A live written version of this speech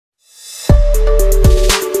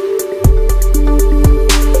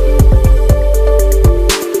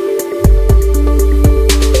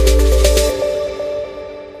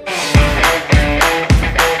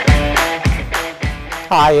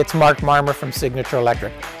Hi, it's Marmer from Signature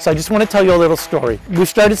Electric. So I just want to tell you a little story. We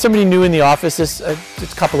started somebody new in the office just a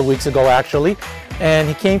couple of weeks ago actually, and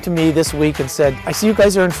he came to me this week and said, I see you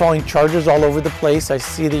guys are installing chargers all over the place. I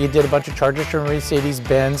see that you did a bunch of chargers for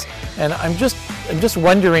Mercedes-Benz, and I'm just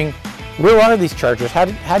wondering, where are these chargers? How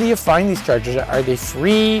do you find these chargers? Are they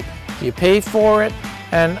free? Do you pay for it?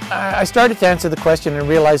 And I started to answer the question and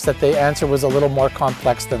realized that the answer was a little more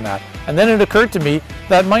complex than that. And then it occurred to me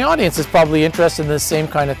that my audience is probably interested in the same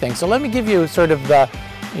kind of thing. So let me give you sort of the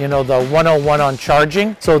 101 on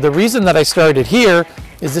charging. So the reason that I started here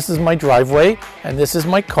is this is my driveway, and this is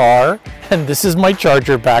my car, and this is my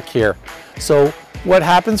charger back here. So what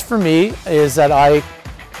happens for me is that I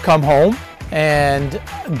come home and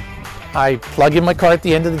I plug in my car at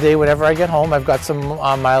the end of the day whenever I get home. I've got some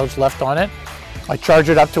mileage left on it. I charge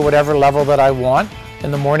it up to whatever level that I want.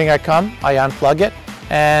 In the morning I come, I unplug it,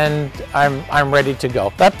 and I'm ready to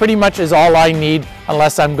go. That pretty much is all I need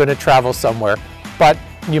unless I'm going to travel somewhere. But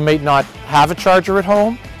you may not have a charger at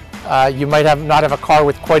home. You might not have a car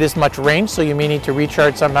with quite as much range, so you may need to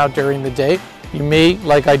recharge somehow during the day. You may,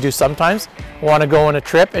 like I do sometimes, want to go on a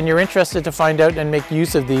trip, and you're interested to find out and make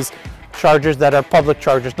use of these chargers that are public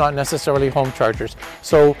chargers, not necessarily home chargers.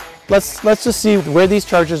 So let's just see where these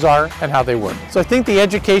chargers are and how they work. So I think the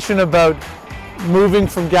education about moving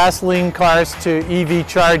from gasoline cars to EV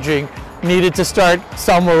charging needed to start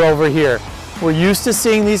somewhere over here. We're used to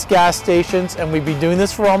seeing these gas stations, and we've been doing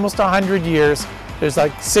this for almost 100 years. There's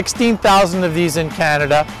like 16,000 of these in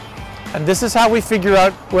Canada, and this is how we figure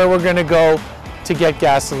out where we're going to go to get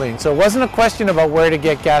gasoline. So it wasn't a question about where to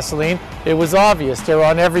get gasoline. It was obvious. They're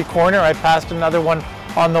on every corner. I passed another one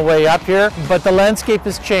on the way up here, but the landscape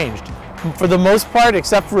has changed. For the most part,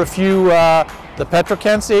 except for a few the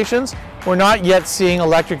Petrocan stations, we're not yet seeing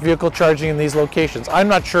electric vehicle charging in these locations. I'm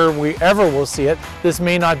not sure we ever will see it. This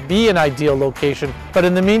may not be an ideal location, but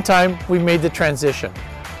in the meantime, we made the transition.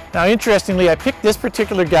 Now, interestingly, I picked this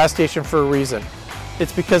particular gas station for a reason.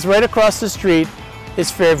 It's because right across the street is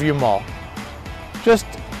Fairview Mall.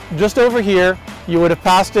 Just over here, you would have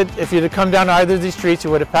passed it. If you'd have come down either of these streets,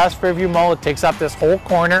 you would have passed Fairview Mall. It takes up this whole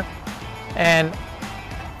corner, and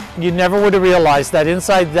you never would have realized that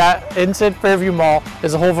inside Fairview Mall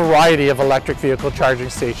is a whole variety of electric vehicle charging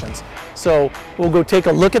stations. So we'll go take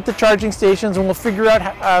a look at the charging stations, and we'll figure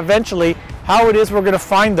out eventually how it is we're going to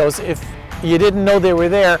find those. If you didn't know they were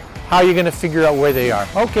there, how you're going to figure out where they are.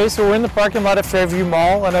 Okay, so we're in the parking lot of Fairview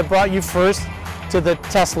Mall, and I brought you first to the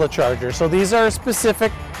Tesla charger. So these are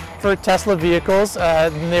specific for Tesla vehicles,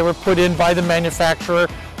 and they were put in by the manufacturer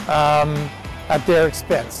at their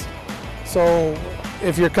expense. So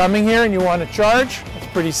if you're coming here and you want to charge, it's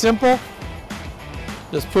pretty simple.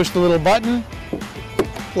 Just push the little button,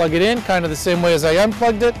 plug it in, kind of the same way as I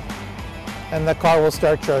unplugged it, and the car will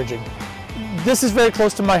start charging. This is very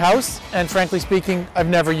close to my house, and frankly speaking, I've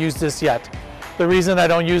never used this yet. The reason I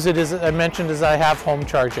don't use it, as I mentioned, is I have home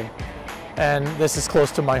charging, and this is close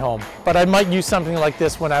to my home. But I might use something like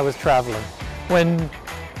this when I was traveling. When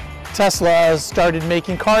Tesla started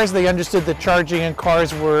making cars, they understood that charging and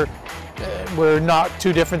cars were not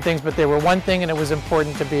two different things, but they were one thing, and it was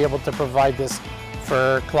important to be able to provide this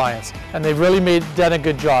for clients. And they've really done a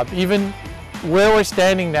good job. Even where we're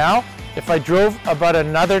standing now, if I drove about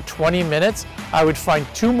another 20 minutes, I would find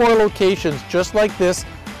 2 more locations just like this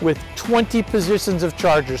with 20 positions of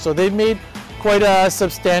chargers. So they've made quite a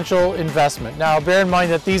substantial investment. Now, bear in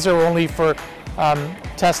mind that these are only for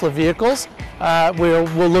Tesla vehicles. We'll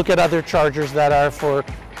look at other chargers that are for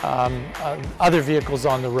other vehicles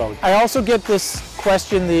on the road. I also get this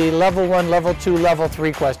question, the level 1, level 2, level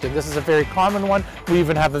 3 question. This is a very common one. We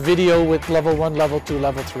even have a video with level 1, level 2,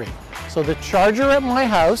 level 3. So the charger at my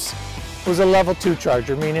house was a level 2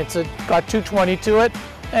 charger, meaning it's got 220 to it,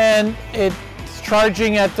 and it's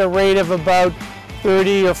charging at the rate of about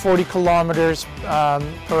 30 or 40 kilometers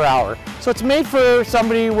per hour. So it's made for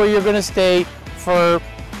somebody where you're going to stay for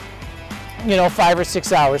 5 or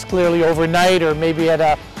 6 hours, clearly overnight, or maybe at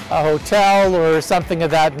a hotel or something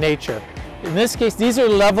of that nature. In this case, these are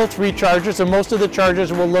level 3 chargers, and most of the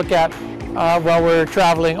chargers we'll look at while we're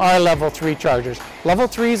traveling are level 3 chargers. Level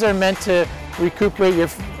 3s are meant to recuperate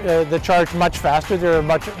the charge much faster. They're a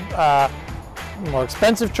much more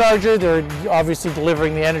expensive charger. They're obviously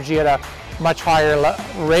delivering the energy at a much higher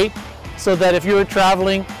rate, so that if you were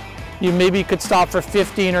traveling, you maybe could stop for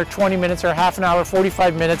 15 or 20 minutes or half an hour,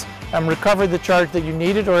 45 minutes, and recover the charge that you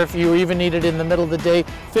needed, or if you even need it in the middle of the day,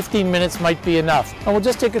 15 minutes might be enough. And we'll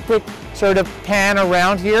just take a quick sort of pan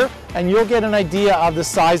around here, and you'll get an idea of the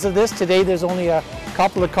size of this. Today there's only a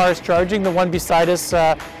couple of cars charging. The one beside us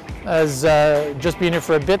has just been here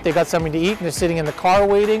for a bit. They got something to eat and they're sitting in the car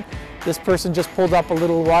waiting. This person just pulled up a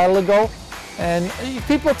little while ago, and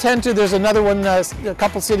people tend to, there's another one, a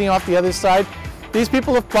couple sitting off the other side. These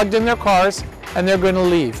people have plugged in their cars and they're going to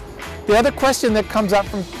leave. The other question that comes up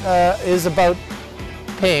from, is about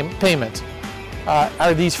payment.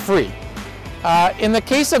 Are these free? In the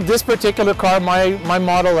case of this particular car, my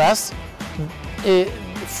Model S,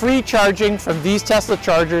 free charging from these Tesla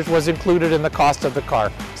chargers was included in the cost of the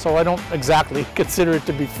car. So I don't exactly consider it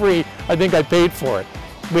to be free. I think I paid for it.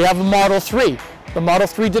 We have a Model 3. The Model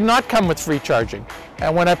 3 did not come with free charging.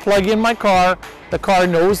 And when I plug in my car, the car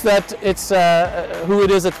knows that it's who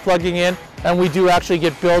it is that's plugging in, and we do actually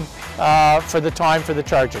get billed for the time for the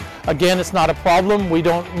charging. Again, it's not a problem. We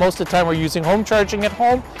don't, most of the time we're using home charging at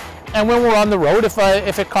home. And when we're on the road,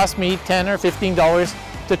 if it costs me $10 or $15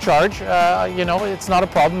 to charge, you know, it's not a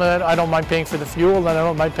problem. I don't mind paying for the fuel, and I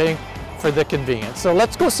don't mind paying for the convenience. So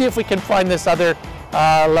let's go see if we can find this other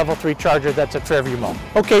level 3 charger that's at Fairview Mall.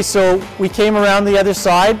 Okay, so we came around the other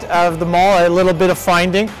side of the mall, a little bit of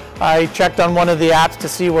finding. I checked on one of the apps to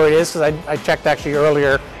see where it is, because I checked actually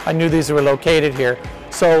earlier. I knew these were located here.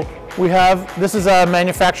 So we have, this is a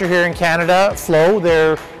manufacturer here in Canada, Flow.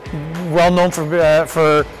 They're well known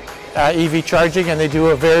for EV charging, and they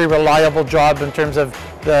do a very reliable job in terms of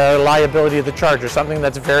the reliability of the charger, something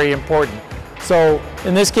that's very important. So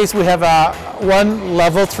in this case, we have one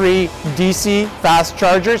level 3 DC fast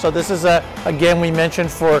charger. So this is again, we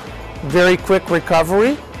mentioned for very quick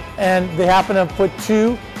recovery, and they happen to put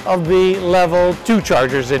 2 of the level 2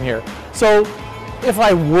 chargers in here. So if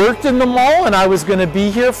I worked in the mall and I was going to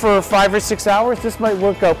be here for 5 or 6 hours, this might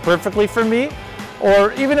work out perfectly for me.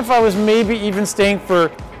 Or even if I was maybe even staying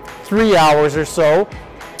for 3 hours or so,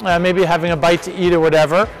 maybe having a bite to eat or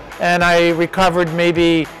whatever, and I recovered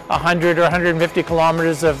maybe 100 or 150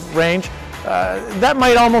 kilometers of range, that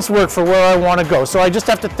might almost work for where I want to go. So I just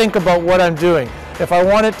have to think about what I'm doing. If I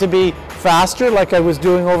want it to be faster, like I was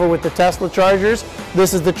doing over with the Tesla chargers,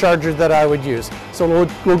 this is the charger that I would use. So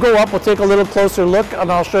we'll go up, we'll take a little closer look,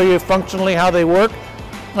 and I'll show you functionally how they work,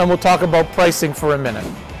 and we'll talk about pricing for a minute.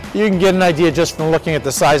 You can get an idea just from looking at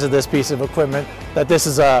the size of this piece of equipment that this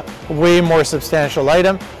is a way more substantial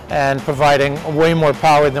item and providing way more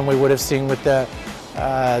power than we would have seen with the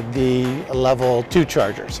level 2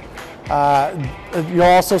 chargers. You'll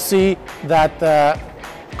also see that the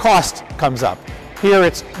cost comes up. Here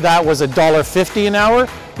that was $1.50 an hour.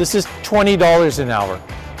 This is $20 an hour.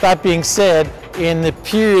 That being said, in the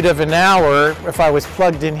period of an hour, if I was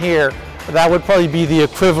plugged in here, that would probably be the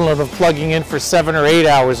equivalent of plugging in for 7 or 8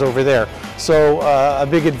 hours over there. So a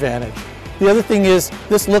big advantage. The other thing is,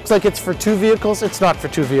 this looks like it's for 2 vehicles. It's not for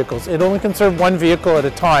 2 vehicles. It only can serve 1 vehicle at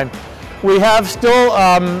a time. We have still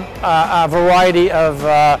a variety of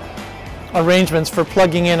arrangements for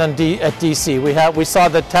plugging in at DC. We saw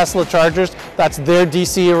the Tesla chargers, that's their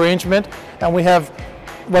DC arrangement, and we have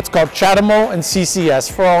what's called CHAdeMO and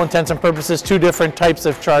CCS. For all intents and purposes, 2 different types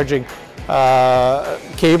of charging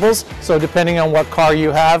cables. So depending on what car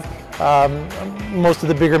you have, most of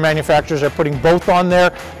the bigger manufacturers are putting both on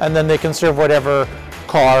there, and then they can serve whatever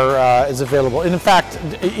car is available. And in fact,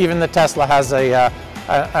 even the Tesla has an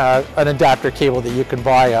adapter cable that you can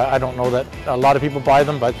buy. I don't know that a lot of people buy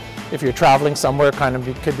them, but if you're traveling somewhere,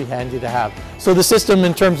 could be handy to have. So the system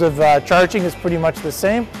in terms of charging is pretty much the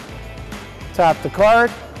same. Tap the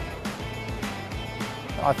card,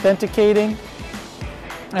 authenticating,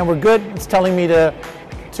 and we're good. It's telling me to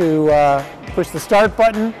push the start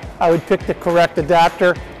button. I would pick the correct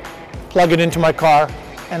adapter, plug it into my car,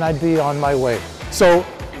 and I'd be on my way. So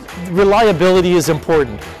reliability is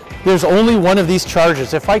important. There's only one of these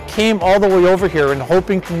chargers. If I came all the way over here and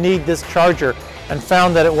hoping to need this charger and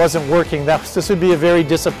found that it wasn't working, this would be a very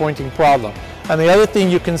disappointing problem. And the other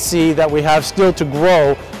thing you can see that we have still to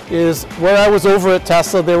grow is where I was over at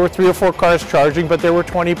Tesla, there were 3 or 4 cars charging, but there were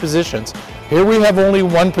 20 positions. Here we have only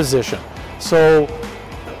 1 position. So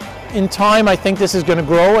in time, I think this is going to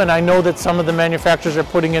grow, and I know that some of the manufacturers are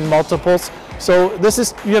putting in multiples. So this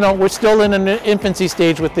is, you know, we're still in an infancy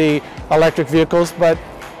stage with the electric vehicles, but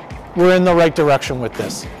we're in the right direction with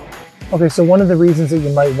this. Okay, so one of the reasons that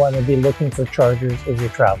you might want to be looking for chargers is you're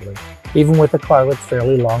traveling. Even with a car with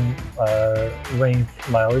fairly long range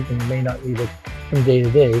mileage, and you may not need it from day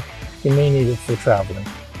to day, you may need it for traveling.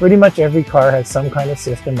 Pretty much every car has some kind of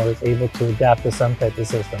system or is able to adapt to some type of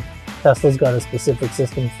system. Tesla's got a specific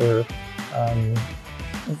system for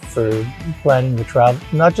planning the travel,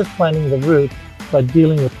 not just planning the route, but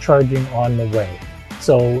dealing with charging on the way.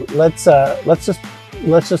 So let's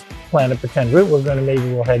just plan a pretend route.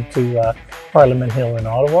 We'll head to Parliament Hill in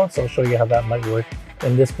Ottawa. So I'll show you how that might work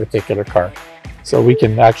in this particular car. So we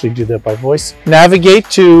can actually do that by voice. Navigate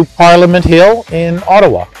to Parliament Hill in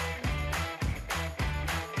Ottawa.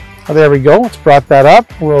 Oh, there we go. It's brought that up.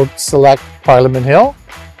 We'll select Parliament Hill.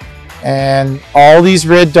 And all these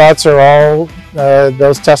red dots are all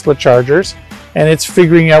those Tesla chargers. And it's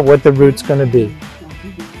figuring out what the route's going to be.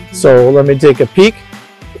 So let me take a peek.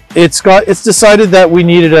 It's decided that we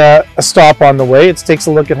needed a stop on the way. It takes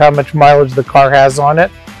a look at how much mileage the car has on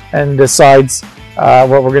it and decides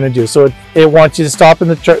what we're going to do. So it wants you to stop in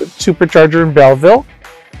the supercharger in Belleville.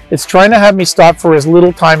 It's trying to have me stop for as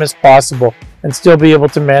little time as possible and still be able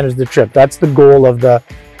to manage the trip. That's the goal of the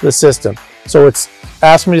system. So it's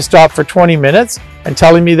asked me to stop for 20 minutes and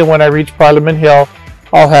telling me that when I reach Parliament Hill,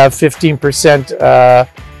 I'll have 15%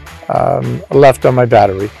 left on my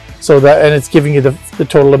battery. So and it's giving you the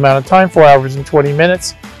total amount of time, 4 hours and 20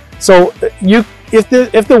 minutes. So if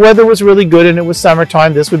the weather was really good and it was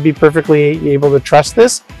summertime, this would be perfectly able to trust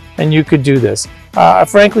this, and you could do this.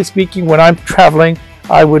 Frankly speaking, when I'm traveling,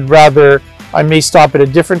 I may stop at a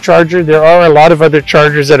different charger. There are a lot of other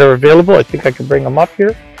chargers that are available. I think I can bring them up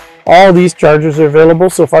here. All these chargers are available,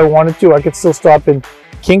 so if I wanted to, I could still stop in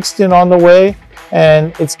Kingston on the way,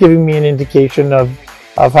 and it's giving me an indication of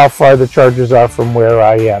how far the chargers are from where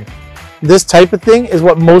I am. This type of thing is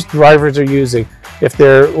what most drivers are using. If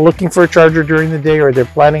they're looking for a charger during the day or they're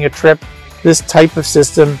planning a trip, this type of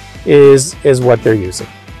system is what they're using.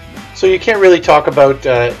 So you can't really talk about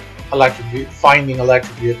finding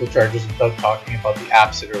electric vehicle chargers without talking about the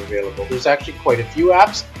apps that are available. There's actually quite a few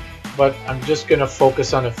apps, but I'm just going to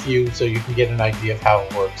focus on a few so you can get an idea of how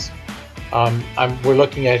it works. We're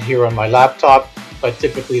looking at here on my laptop, but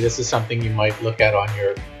typically this is something you might look at on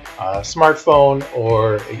your smartphone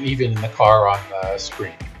or even in the car on the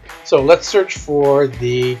screen. So let's search for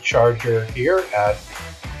the charger here at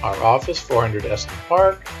our office, 400 Eston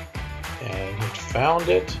Park, and you found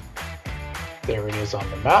it. There it is on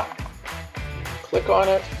the map. Click on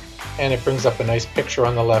it, and it brings up a nice picture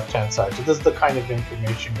on the left-hand side. So this is the kind of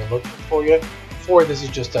information you're looking for. This is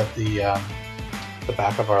just at the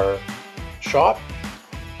back of our shop,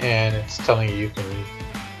 and it's telling you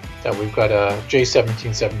that we've got a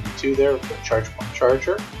J1772 there, a ChargePoint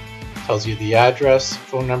charger. Tells you the address,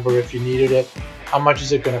 phone number if you needed it. How much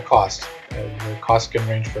is it going to cost? The cost can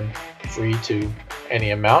range from free to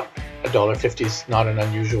any amount. $1.50 is not an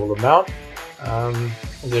unusual amount.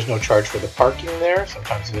 There's no charge for the parking there.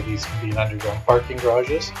 Sometimes these can be in underground parking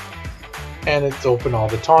garages. And it's open all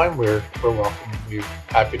the time. We're welcome. We're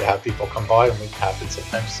happy to have people come by, and we happen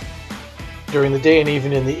sometimes during the day and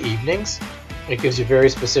even in the evenings. It gives you very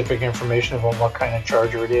specific information about what kind of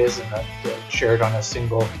charger it is, and that shared on a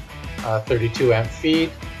single 32 amp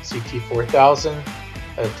feed, CT4000,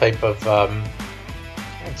 a type of,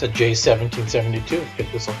 it's a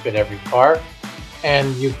J1772, this will fit every car.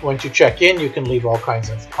 And once you check in, you can leave all kinds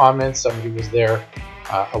of comments. Somebody was there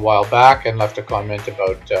a while back and left a comment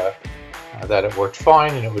about that it worked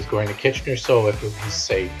fine and it was going to Kitchener. So if it was,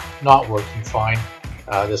 say, not working fine,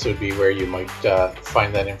 this would be where you might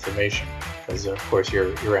find that information, because of course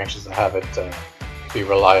you're anxious to have it be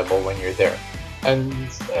reliable when you're there. And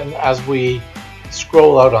as we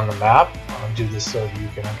scroll out on the map, I'll do this so you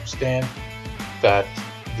can understand that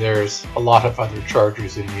there's a lot of other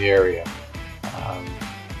chargers in the area.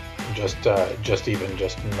 Just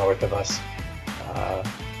north of us,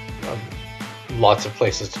 lots of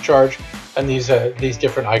places to charge, and these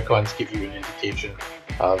different icons give you an indication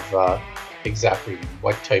of exactly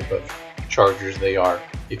what type of chargers they are.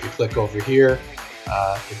 If you click over here,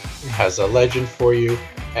 it has a legend for you,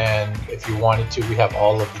 and if you wanted to, we have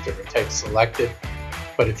all of the different types selected.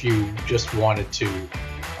 But if you just wanted to you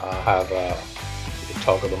could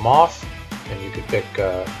toggle them off, and you could pick.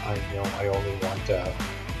 I only want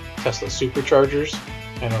Tesla superchargers,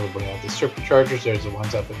 and it'll bring out the superchargers. There's the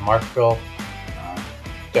ones up in Markville,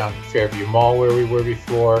 down in Fairview Mall where we were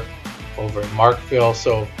before, over in Markville.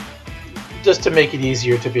 So just to make it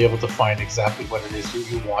easier to be able to find exactly what it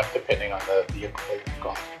is you want depending on the vehicle that you've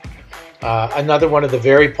got. Another one of the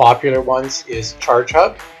very popular ones is Charge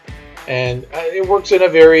Hub, and it works in a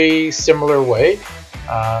very similar way.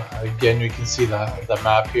 Again, we can see the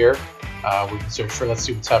map here. We can search for, let's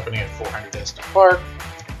see what's happening at 400 Eston Park.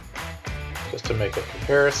 Just to make a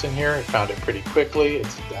comparison here, I found it pretty quickly.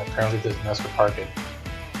 Apparently there's an Eston Park in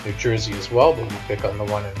New Jersey as well, but we'll pick on the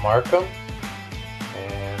one in Markham.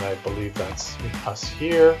 And I believe that's us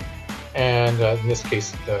here. And in this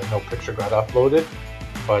case, no picture got uploaded,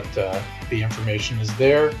 but the information is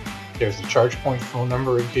there. There's the ChargePoint phone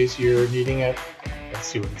number in case you're needing it. Let's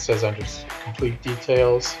see what it says under complete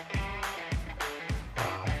details.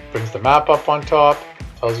 Brings the map up on top,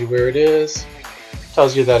 tells you where it is,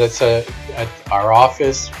 tells you that it's at our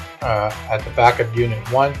office at the back of Unit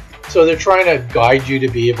 1. So they're trying to guide you to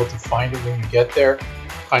be able to find it when you get there.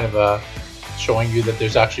 kind of showing you that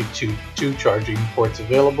there's actually two charging ports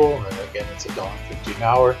available, and again it's $1.50 an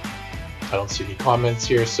hour. I don't see any comments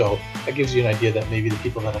here, so that gives you an idea that maybe the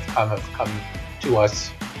people that have come to us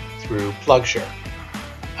through PlugShare.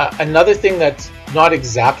 Another thing that's not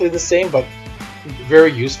exactly the same but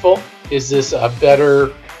very useful is this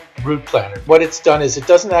Better route planner. What it's done is it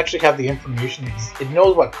doesn't actually have the information. It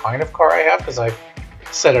knows what kind of car I have because I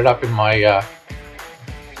set it up in my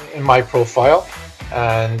profile,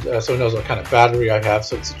 and so it knows what kind of battery I have.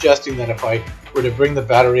 So it's suggesting that if I were to bring the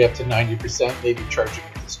battery up to 90%, maybe charging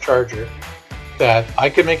with this charger, that I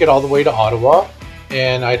could make it all the way to Ottawa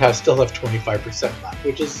and I'd still have 25% left,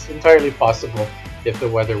 which is entirely possible if the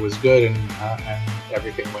weather was good and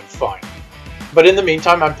everything went fine. But in the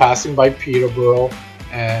meantime, I'm passing by Peterborough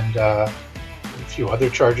and a few other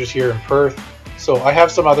chargers here in Perth, so I have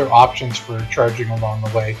some other options for charging along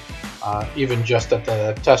the way, even just at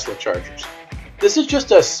the Tesla chargers. This is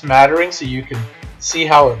just a smattering so you can see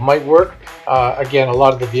how it might work. Again, a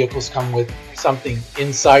lot of the vehicles come with something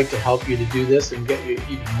inside to help you to do this and get you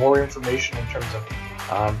even more information in terms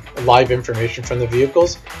of live information from the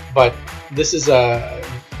vehicles, but this is a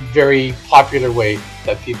very popular way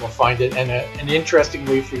that people find it, and an interesting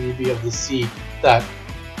way for you to be able to see that,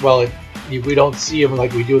 well, we don't see them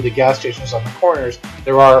like we do at the gas stations on the corners.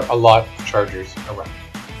 There are a lot of chargers around.